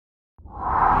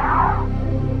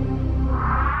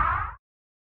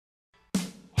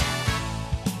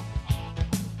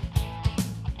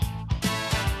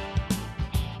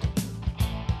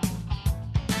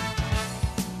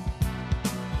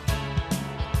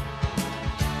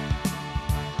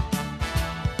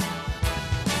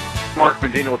Mark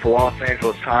Medina with the Los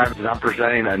Angeles Times, and I'm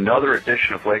presenting another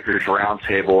edition of Lakers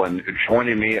Roundtable, and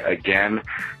joining me again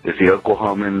is the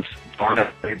Oklahoman's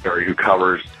Darnell Mayberry, who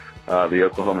covers the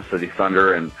Oklahoma City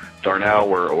Thunder. And Darnell,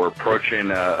 we're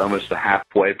approaching almost the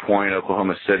halfway point.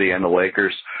 Oklahoma City and the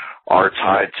Lakers are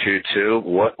tied 2-2.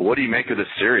 What do you make of this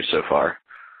series so far?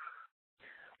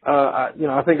 I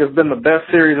think it's been the best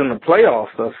series in the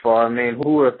playoffs thus far. I mean,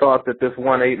 who would have thought that this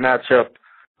 1-8 matchup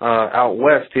out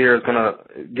west here is going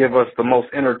to give us the most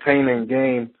entertaining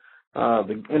game,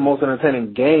 the most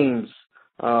entertaining games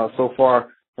so far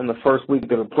in the first week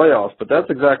of the playoffs. But that's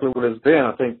exactly what it's been.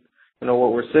 I think,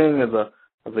 what we're seeing is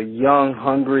a young,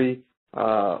 hungry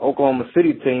Oklahoma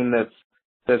City team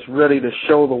that's ready to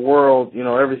show the world,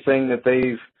 everything that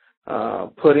they've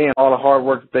put in, all the hard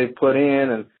work that they've put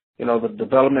in, and the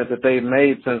development that they've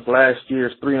made since last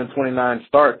year's 3-29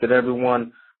 start that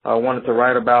everyone wanted to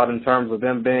write about in terms of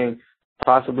them being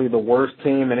possibly the worst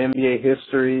team in NBA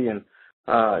history. And,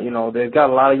 they've got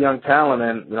a lot of young talent,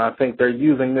 and I think they're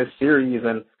using this series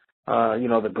and,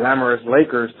 the glamorous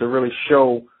Lakers to really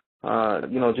show,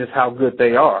 just how good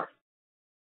they are.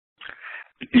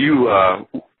 You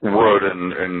wrote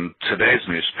in today's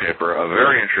newspaper a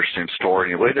very interesting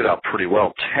story, and you laid it out pretty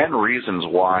well. 10 reasons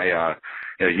why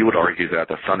you would argue that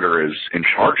the Thunder is in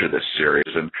charge of this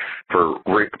series. And for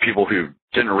people who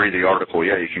didn't read the article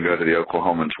yet, you can go to the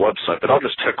Oklahoman's website. But I'll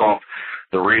just tick off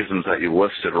the reasons that you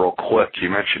listed real quick. You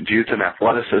mentioned youth and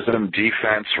athleticism,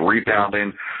 defense,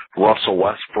 rebounding, Russell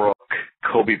Westbrook,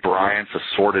 Kobe Bryant's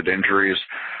assorted injuries,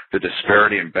 the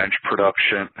disparity in bench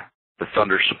production, the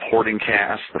Thunder supporting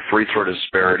cast, the free throw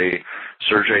disparity,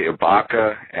 Serge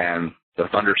Ibaka, and the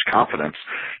Thunder's confidence.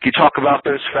 Can you talk about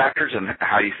those factors and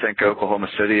how you think Oklahoma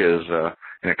City is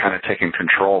kind of taking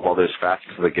control of all those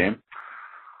facets of the game?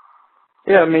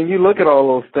 Yeah, I mean, you look at all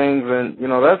those things, and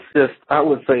that's just, I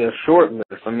would say, a short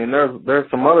list. I mean,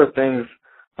 there's some other things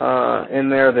in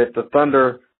there that the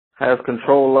Thunder has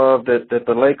control of that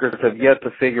the Lakers have yet to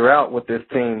figure out with this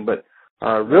team. But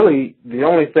really, the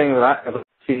only thing that I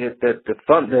see is that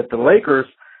the Lakers,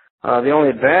 the only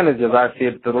advantages I see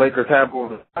that the Lakers have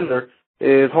over the Thunder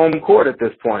is home court at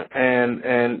this point.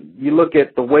 And you look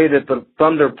at the way that the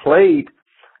Thunder played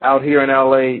out here in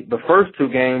L.A. the first two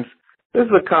games. This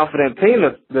is a confident team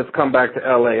that's come back to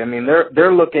L.A. I mean,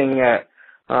 they're looking at,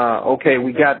 okay,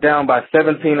 we got down by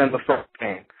 17 in the first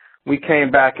game. We came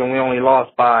back and we only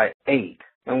lost by 8,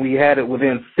 and we had it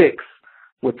within 6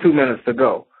 with 2 minutes to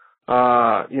go.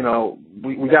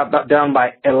 We got down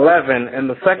by 11 in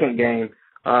the second game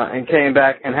and came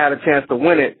back and had a chance to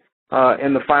win it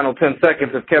in the final 10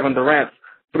 seconds if Kevin Durant's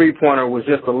three-pointer was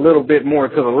just a little bit more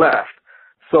to the left.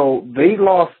 So they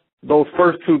lost those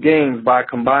first two games by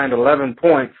combined 11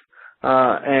 points,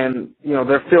 and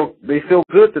they feel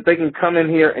good that they can come in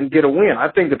here and get a win.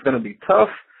 I think it's going to be tough.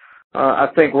 I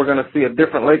think we're going to see a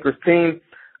different Lakers team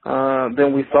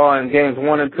than we saw in games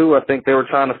 1 and 2. I think they were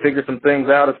trying to figure some things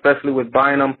out, especially with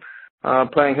Bynum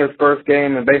playing his first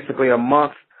game in basically a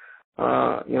month,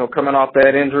 coming off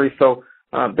that injury. So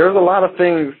there's a lot of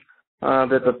things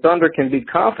that the Thunder can be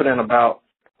confident about.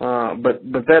 But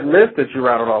that list that you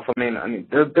rattled off, I mean,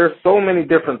 there's so many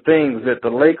different things that the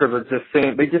Lakers are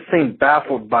just seem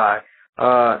baffled by,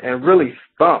 and really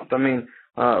stumped. I mean,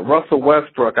 Russell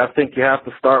Westbrook, I think you have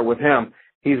to start with him.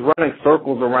 He's running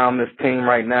circles around this team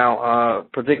right now,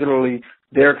 particularly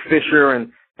Derek Fisher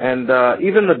and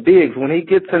even the bigs. When he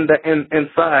gets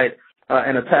inside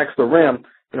and attacks the rim,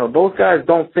 those guys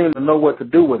don't seem to know what to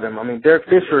do with him. I mean, Derek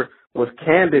Fisher was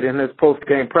candid in his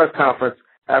post-game press conference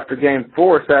after Game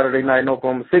 4 Saturday night in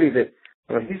Oklahoma City that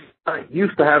he's not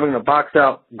used to having to box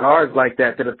out guards like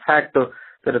that attack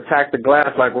the glass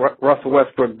like Russell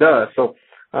Westbrook does. So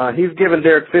he's given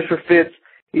Derek Fisher fits.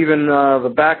 Even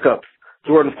the backups,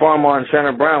 Jordan Farmar and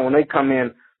Shannon Brown, when they come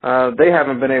in, they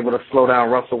haven't been able to slow down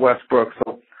Russell Westbrook.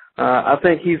 So I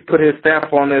think he's put his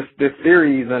stamp on this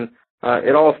series, and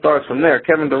it all starts from there.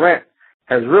 Kevin Durant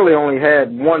has really only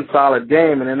had one solid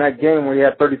game, and in that game where he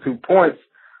had 32 points,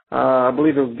 I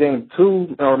believe it was Game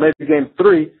 2 or maybe Game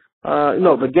 3.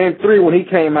 The Game 3 when he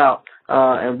came out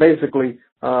and basically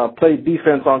played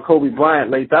defense on Kobe Bryant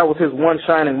late. That was his one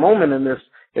shining moment in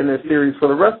this series. For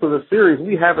the rest of the series,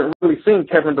 we haven't really seen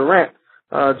Kevin Durant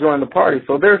join the party.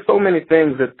 So there's so many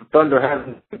things that the Thunder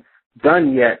hasn't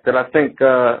done yet that I think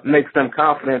makes them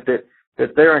confident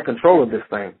that they're in control of this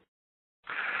thing.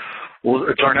 Well,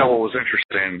 Darnell, what was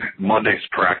interesting, Monday's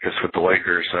practice with the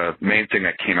Lakers, main thing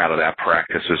that came out of that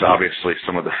practice is obviously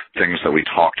some of the things that we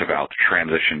talked about, the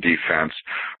transition defense,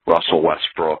 Russell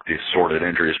Westbrook, the assorted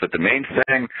injuries. But the main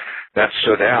thing that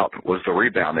stood out was the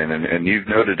rebounding, and you've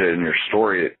noted it in your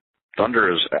story. Thunder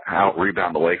has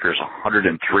out-rebounded the Lakers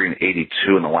 103 and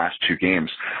 82 in the last two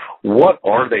games. What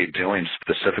are they doing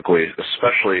specifically,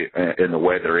 especially in the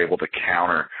way they're able to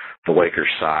counter the Lakers'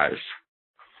 size?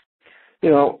 You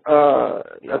know,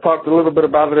 I talked a little bit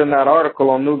about it in that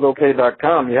article on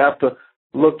newsok.com. You have to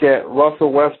look at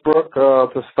Russell Westbrook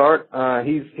to start.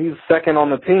 He's second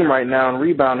on the team right now in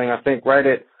rebounding, I think, right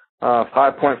at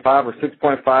 5.5 or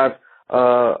 6.5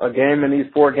 a game in these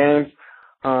 4 games.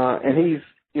 And he's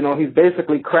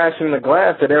basically crashing the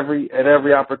glass at every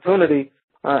opportunity,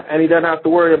 and he doesn't have to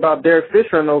worry about Derek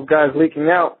Fisher and those guys leaking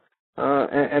out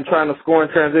and trying to score in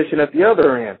transition at the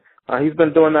other end. He's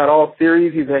been doing that all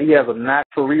series. He has a knack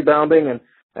for rebounding,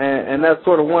 and that's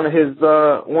sort of one of his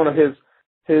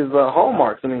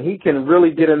hallmarks. I mean, he can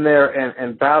really get in there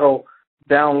and battle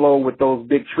down low with those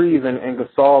big trees and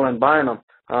Gasol and Bynum.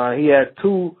 He had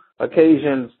 2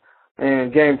 occasions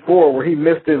in Game 4 where he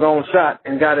missed his own shot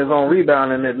and got his own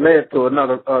rebound, and it led to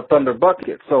another Thunder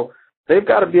bucket. So they've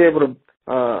got to be able to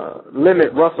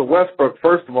limit Russell Westbrook,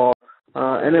 first of all,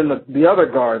 and then the other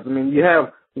guards. I mean, you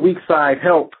have weak side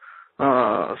help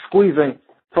squeezing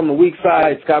from the weak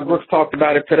side. Scott Brooks talked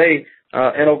about it today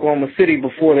in Oklahoma City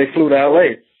before they flew to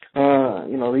L.A.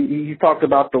 He talked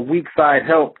about the weak side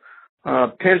help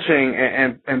pinching,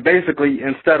 and basically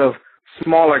instead of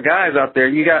smaller guys out there,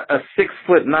 you got a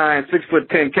 6'9",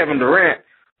 6'10" Kevin Durant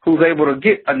who's able to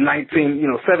get a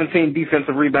 17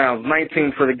 defensive rebounds,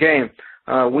 19 for the game.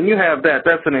 When you have that,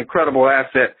 that's an incredible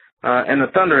asset, and the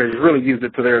Thunder has really used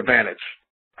it to their advantage.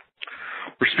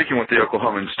 We're speaking with the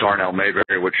Oklahoman's Darnell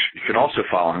Mayberry, which you can also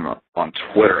follow him on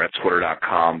Twitter at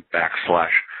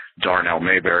twitter.com/Darnell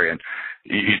Mayberry. And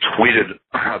you tweeted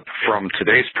from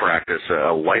today's practice,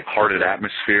 a lighthearted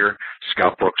atmosphere.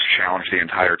 Scott Brooks challenged the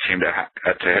entire team to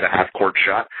hit a half-court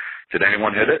shot. Did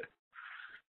anyone hit it?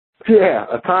 Yeah,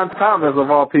 Aton Thomas,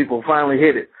 of all people, finally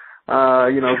hit it.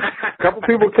 A couple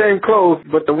people came close,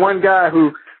 but the one guy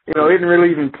who, isn't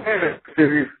really even playing it,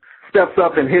 he steps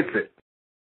up and hits it.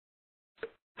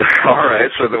 All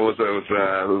right, so there was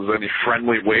any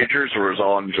friendly wagers, or was it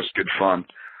all in just good fun?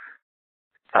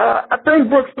 I think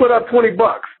Brooks put up $20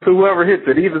 to whoever hits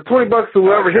it. Either $20 to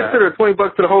whoever hits it, or $20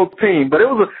 to the whole team. But it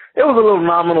was a little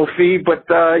nominal fee. But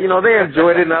they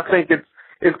enjoyed it, and I think it's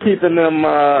keeping them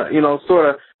sort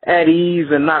of at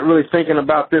ease and not really thinking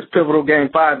about this pivotal Game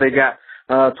 5 they got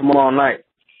tomorrow night.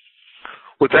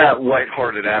 With that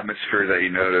lighthearted atmosphere that you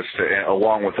noticed,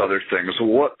 along with other things,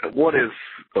 what is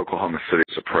Oklahoma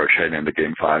City's approach heading into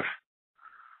Game 5?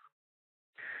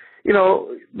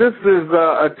 This is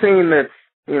a team that's,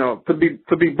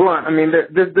 to be blunt, I mean,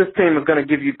 this team is going to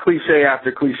give you cliche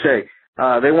after cliche.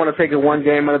 They want to take it one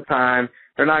game at a time.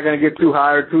 They're not going to get too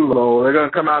high or too low. They're going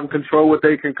to come out and control what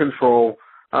they can control.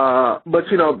 But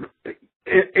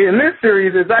in this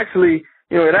series, it actually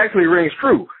rings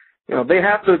true. They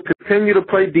have to continue to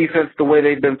play defense the way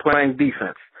they've been playing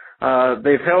defense.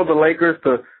 They've held the Lakers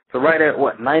to right at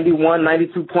 91,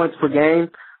 92 points per game,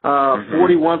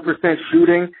 41%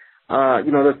 shooting.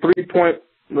 The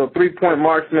three-point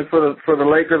marksman for the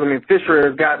Lakers. I mean, Fisher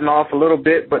has gotten off a little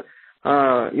bit, but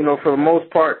for the most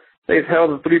part, they've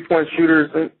held the three-point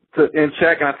shooters in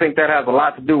check, and I think that has a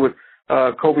lot to do with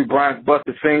Kobe Bryant's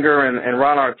busted finger and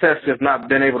Ron Artest just not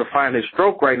been able to find his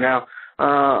stroke right now.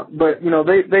 But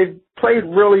they've played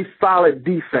really solid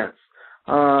defense.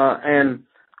 And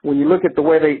when you look at the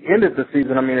way they ended the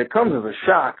season, I mean, it comes as a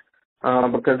shock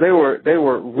because they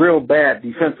were real bad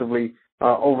defensively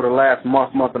over the last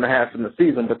month and a half in the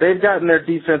season. But they've gotten their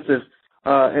defensive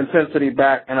intensity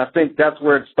back, and I think that's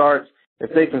where it starts.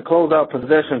 If they can close out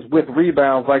possessions with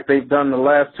rebounds like they've done the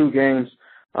last 2 games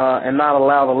and not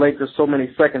allow the Lakers so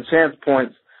many second chance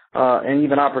points and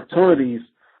even opportunities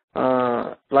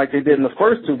like they did in the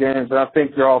first 2 games, and I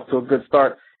think you're off to a good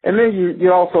start. And then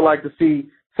you also like to see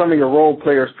some of your role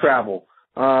players travel.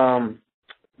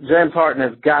 James Harden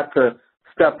has got to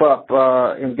step up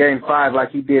in Game 5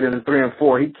 like he did in 3 and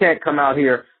 4. He can't come out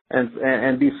here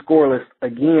and be scoreless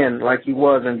again like he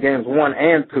was in Games 1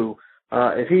 and 2.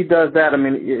 If he does that, I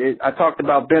mean, I talked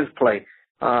about bench play.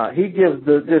 He gives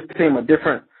this team a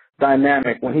different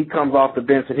dynamic when he comes off the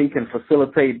bench and he can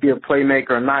facilitate, be a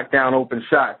playmaker, and knock down open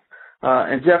shots.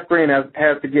 And Jeff Green has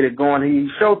to get it going. He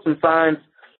showed some signs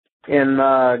in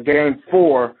Game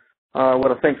 4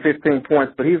 with, I think, 15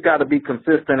 points, but he's got to be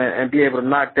consistent and be able to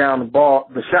knock down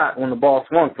the shot when the ball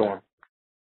swung to him.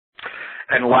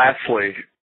 And lastly,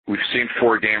 we've seen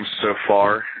 4 games so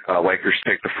far. Lakers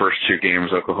take the first 2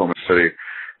 games. Oklahoma City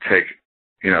take,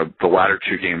 the latter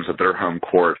 2 games at their home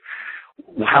court.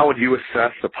 How would you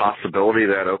assess the possibility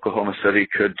that Oklahoma City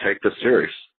could take this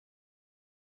series?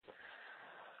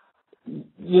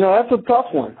 That's a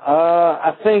tough one.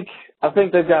 I think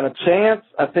they've got a chance.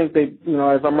 I think they,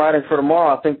 as I'm writing for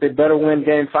tomorrow, I think they better win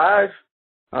Game 5.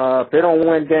 If they don't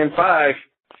win Game 5,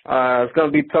 it's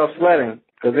going to be tough sledding,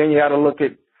 because then you got to look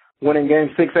at winning Game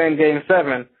 6 and Game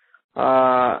 7.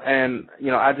 And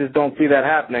I just don't see that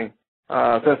happening.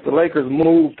 Since the Lakers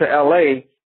moved to L.A.,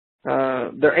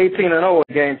 they're 18-0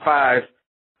 in Game 5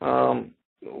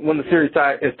 when the series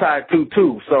is tied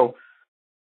 2-2. So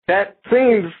that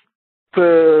seems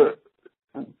to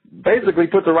basically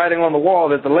put the writing on the wall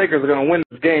that the Lakers are going to win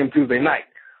this game Tuesday night.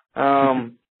 I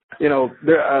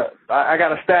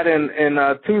got a stat in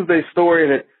Tuesday's story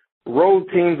that road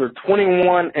teams are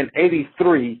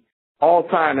 21-83 all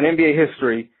time in NBA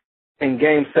history in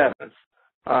Game 7s.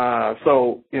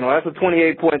 So that's a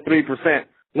 28.3%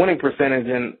 winning percentage,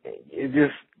 and it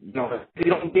just, if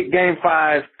you don't get Game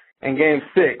 5 and Game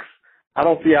 6, I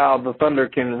don't see how the Thunder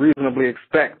can reasonably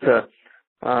expect to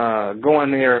go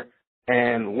in there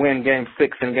and win Game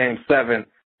 6 and Game 7,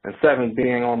 and 7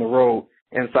 being on the road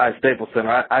inside Staples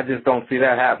Center. I just don't see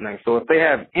that happening. So if they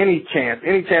have any chance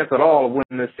at all of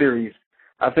winning this series,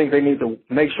 I think they need to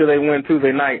make sure they win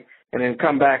Tuesday night and then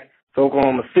come back to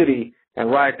Oklahoma City and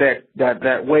ride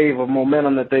that wave of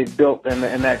momentum that they've built and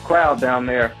that crowd down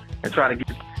there, and try to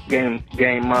get game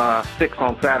 6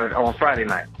 on Friday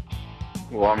night.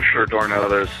 Well, I'm sure, Darnell,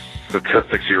 those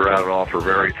statistics you rattled off are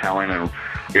very telling, and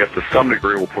I guess to some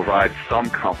degree will provide some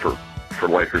comfort for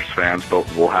Lakers fans, but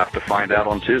we'll have to find out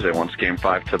on Tuesday once Game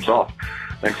 5 tips off.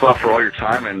 Thanks a lot for all your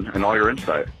time and all your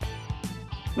insight.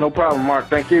 No problem, Mark.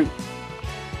 Thank you.